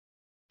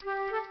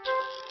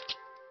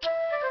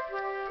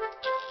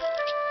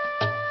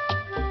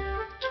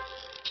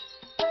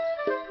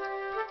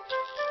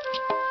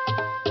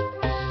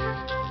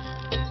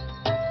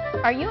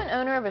Are you an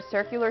owner of a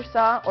circular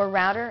saw or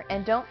router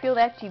and don't feel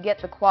that you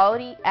get the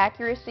quality,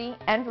 accuracy,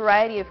 and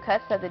variety of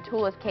cuts that the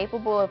tool is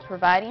capable of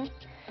providing?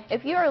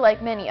 If you are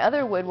like many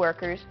other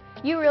woodworkers,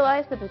 you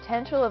realize the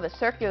potential of a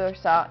circular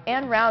saw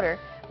and router,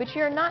 but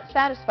you are not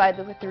satisfied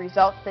with the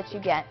results that you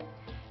get.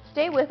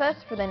 Stay with us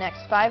for the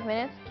next 5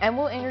 minutes and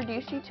we'll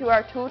introduce you to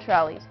our tool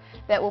trolleys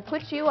that will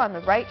put you on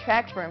the right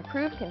track for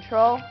improved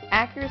control,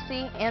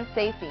 accuracy, and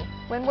safety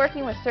when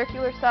working with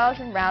circular saws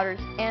and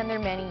routers and their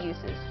many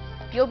uses.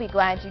 You'll be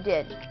glad you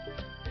did.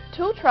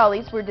 Tool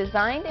trolleys were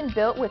designed and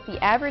built with the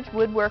average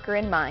woodworker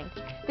in mind.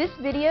 This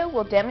video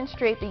will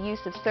demonstrate the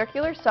use of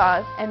circular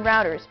saws and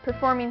routers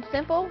performing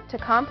simple to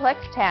complex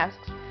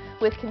tasks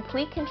with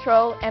complete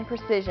control and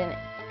precision.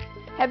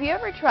 Have you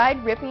ever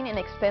tried ripping an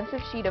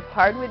expensive sheet of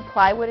hardwood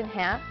plywood in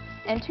half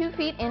and 2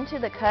 feet into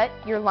the cut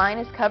your line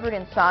is covered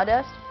in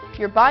sawdust?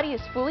 Your body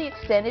is fully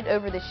extended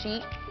over the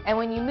sheet, and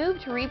when you move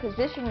to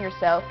reposition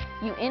yourself,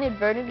 you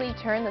inadvertently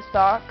turn the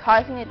saw,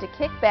 causing it to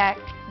kick back,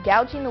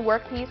 gouging the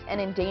workpiece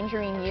and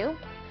endangering you?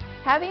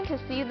 Having to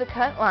see the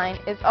cut line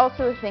is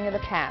also a thing of the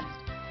past.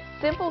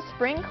 Simple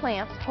spring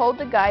clamps hold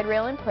the guide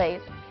rail in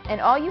place,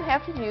 and all you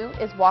have to do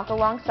is walk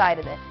alongside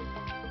of it.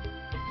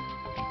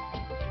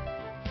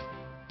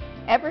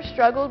 Ever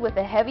struggled with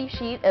a heavy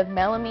sheet of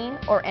melamine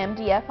or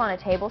MDF on a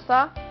table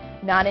saw?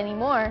 Not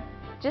anymore.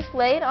 Just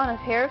lay it on a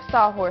pair of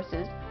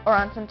sawhorses or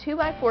on some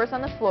 2x4s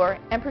on the floor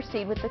and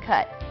proceed with the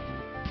cut.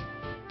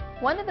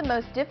 One of the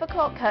most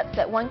difficult cuts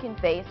that one can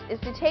face is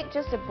to take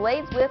just a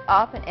blade's width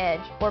off an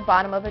edge or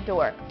bottom of a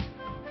door.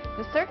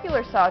 The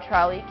circular saw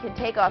trolley can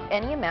take off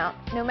any amount,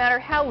 no matter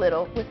how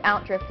little,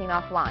 without drifting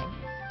offline.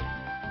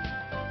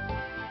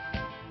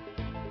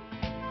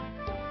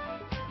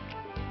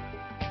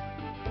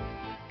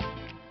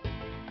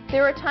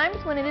 There are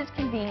times when it is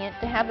convenient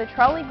to have the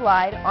trolley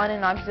glide on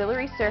an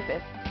auxiliary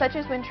surface, such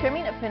as when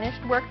trimming a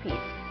finished workpiece,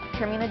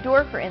 trimming a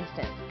door for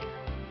instance.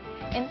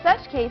 In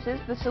such cases,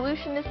 the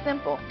solution is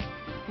simple.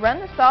 Run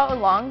the saw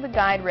along the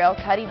guide rail,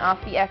 cutting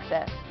off the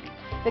excess.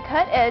 The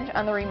cut edge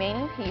on the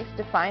remaining piece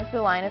defines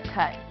the line of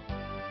cut.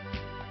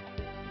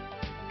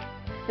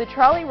 The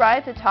trolley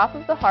rides atop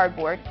of the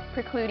hardboard,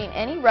 precluding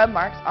any rub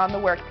marks on the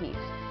workpiece.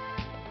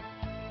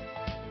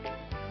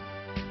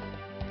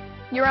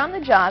 You're on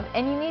the job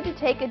and you need to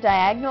take a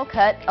diagonal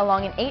cut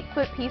along an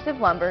 8-foot piece of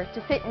lumber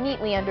to fit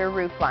neatly under a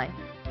roofline.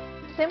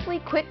 Simply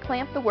quick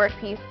clamp the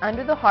workpiece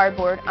under the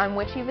hardboard on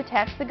which you've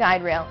attached the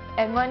guide rail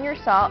and run your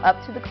saw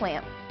up to the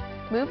clamp.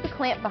 Move the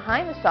clamp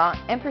behind the saw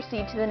and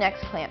proceed to the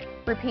next clamp,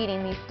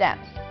 repeating these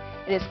steps.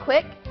 It is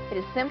quick, it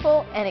is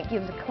simple, and it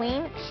gives a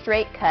clean,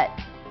 straight cut.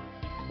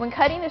 When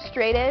cutting a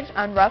straight edge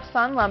on rough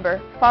sawn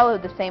lumber, follow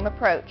the same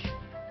approach.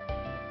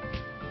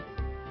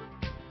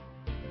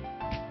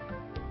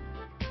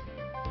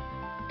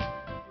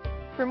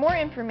 For more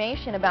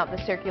information about the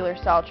circular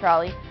saw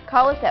trolley,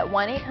 call us at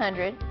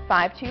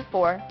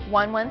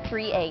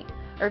 1-800-524-1138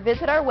 or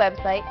visit our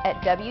website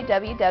at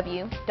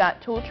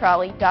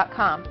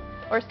www.tooltrolley.com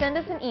or send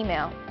us an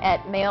email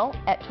at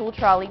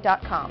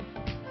mail@tooltrolley.com.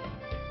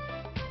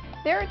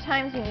 There are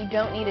times when you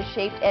don't need a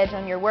shaped edge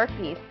on your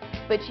workpiece,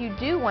 but you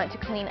do want to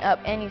clean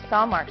up any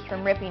saw marks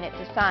from ripping it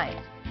to size.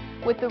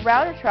 With the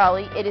router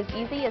trolley, it is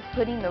easy as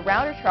putting the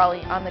router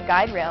trolley on the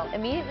guide rail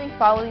immediately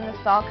following the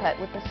saw cut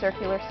with the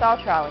circular saw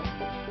trolley.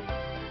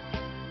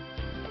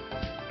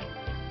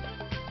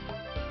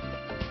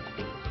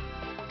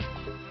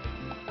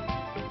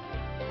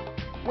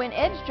 When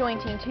edge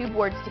jointing 2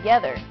 boards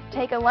together,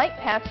 take a light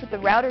pass with the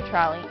router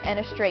trolley and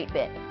a straight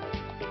bit.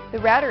 The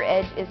router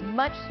edge is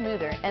much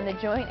smoother and the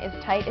joint is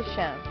tight as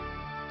shown.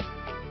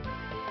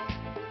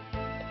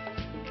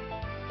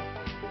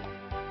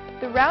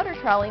 The router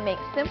trolley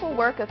makes simple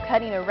work of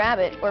cutting a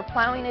rabbet or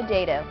plowing a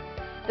dado.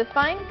 The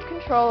fine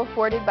control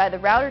afforded by the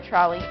router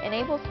trolley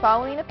enables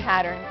following a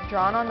pattern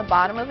drawn on the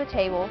bottom of a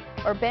table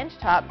or bench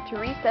top to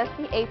recess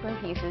the apron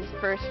pieces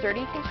for a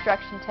sturdy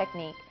construction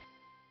technique.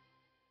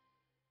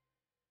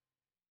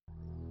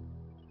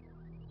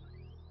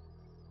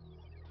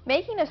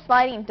 Making a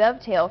sliding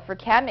dovetail for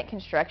cabinet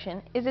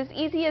construction is as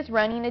easy as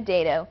running a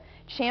dado,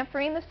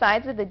 chamfering the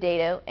sides of the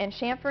dado, and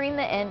chamfering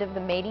the end of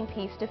the mating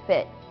piece to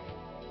fit.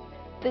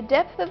 The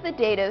depth of the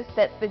dado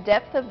sets the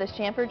depth of the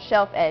chamfered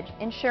shelf edge,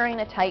 ensuring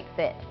a tight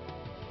fit.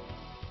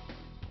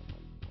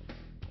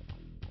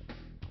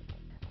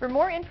 For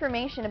more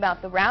information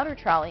about the router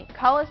trolley,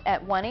 call us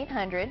at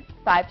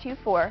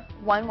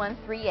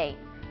 1-800-524-1138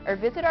 or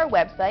visit our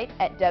website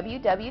at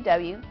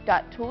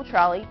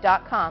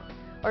www.tooltrolley.com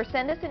or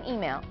send us an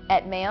email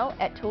at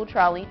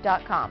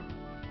mail@tooltrolley.com.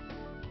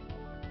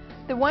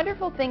 The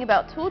wonderful thing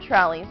about tool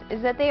trolleys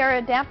is that they are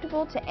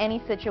adaptable to any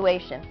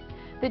situation.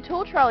 The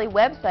Tool Trolley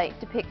website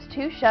depicts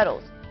 2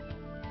 shuttles.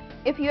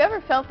 If you ever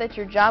felt that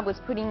your job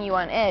was putting you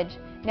on edge,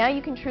 now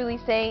you can truly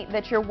say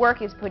that your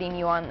work is putting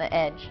you on the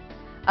edge.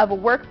 Of a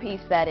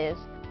workpiece, that is.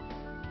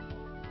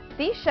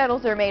 These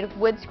shuttles are made of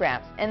wood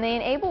scraps, and they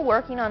enable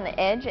working on the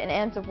edge and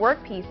ends of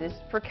workpieces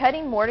for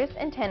cutting mortise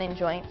and tenon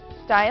joints,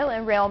 stile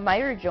and rail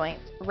miter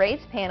joints,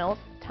 raised panels,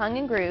 tongue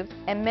and grooves,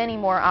 and many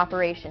more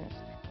operations.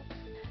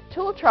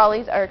 Tool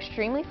trolleys are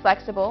extremely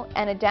flexible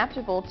and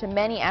adaptable to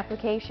many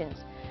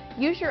applications.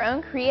 Use your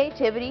own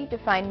creativity to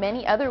find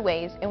many other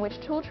ways in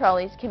which tool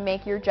trolleys can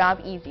make your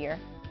job easier.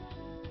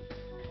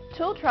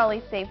 Tool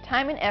trolleys save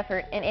time and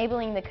effort,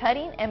 enabling the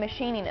cutting and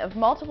machining of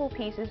multiple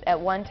pieces at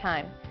one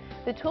time.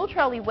 The Tool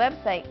Trolley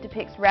website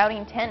depicts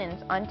routing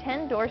tenons on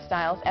 10 door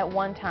styles at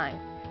one time.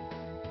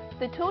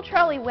 The Tool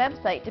Trolley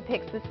website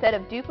depicts the set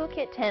of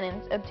duplicate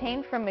tenons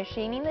obtained from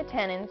machining the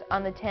tenons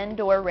on the 10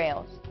 door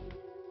rails.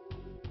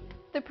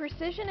 The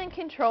precision and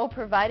control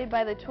provided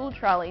by the tool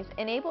trolleys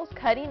enables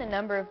cutting a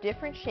number of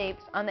different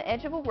shapes on the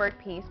edge of a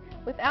workpiece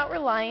without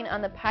relying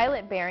on the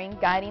pilot bearing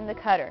guiding the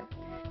cutter.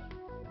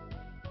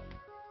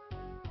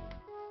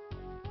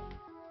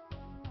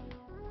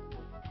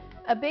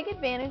 A big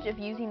advantage of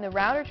using the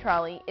router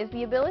trolley is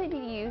the ability to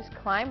use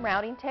climb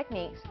routing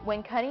techniques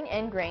when cutting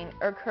end grain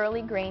or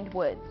curly grained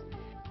woods.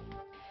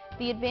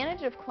 The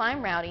advantage of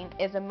climb routing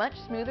is a much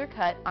smoother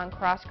cut on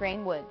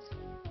cross-grained woods.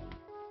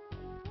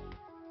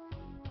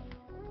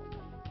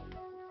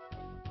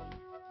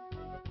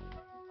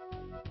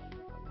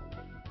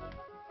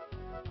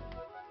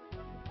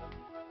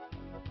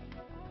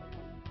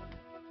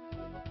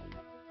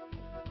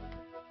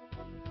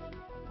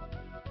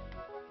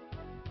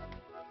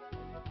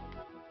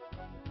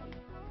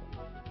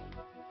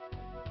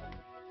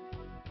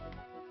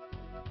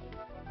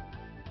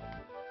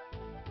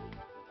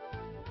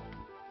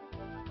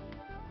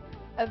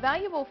 A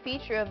valuable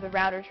feature of the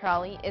router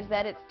trolley is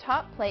that its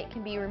top plate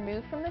can be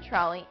removed from the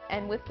trolley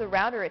and, with the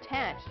router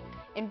attached,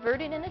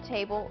 inverted in a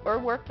table or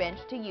workbench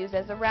to use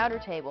as a router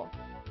table.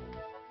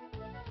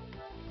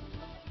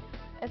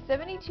 A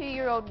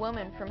 72-year-old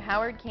woman from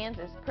Howard,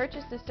 Kansas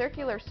purchased a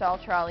circular saw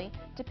trolley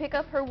to pick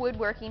up her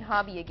woodworking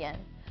hobby again.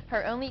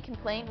 Her only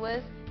complaint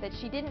was that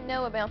she didn't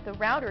know about the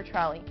router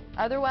trolley,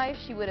 otherwise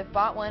she would have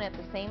bought one at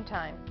the same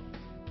time.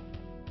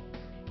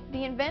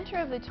 The inventor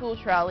of the tool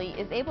trolley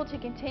is able to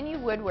continue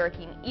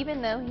woodworking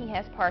even though he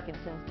has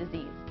Parkinson's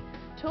disease.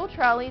 Tool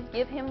trolleys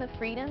give him the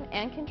freedom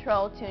and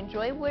control to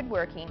enjoy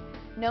woodworking,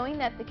 knowing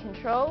that the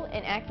control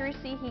and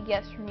accuracy he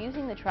gets from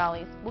using the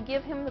trolleys will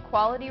give him the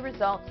quality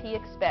results he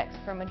expects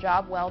from a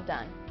job well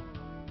done.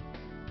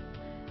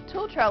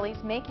 Tool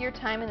trolleys make your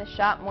time in the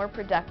shop more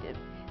productive.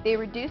 They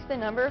reduce the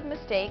number of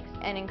mistakes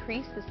and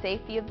increase the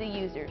safety of the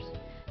users.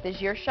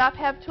 Does your shop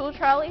have tool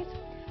trolleys?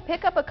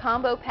 Pick up a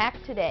combo pack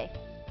today.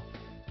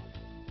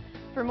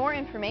 For more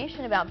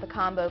information about the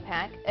combo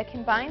pack, a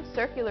combined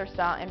circular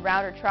saw and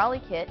router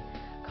trolley kit,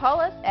 call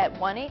us at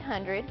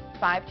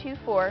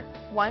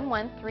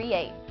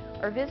 1-800-524-1138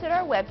 or visit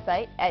our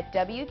website at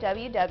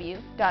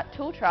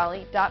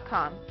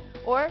www.tooltrolley.com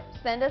or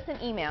send us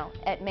an email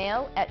at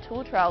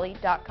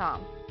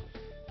mail@tooltrolley.com.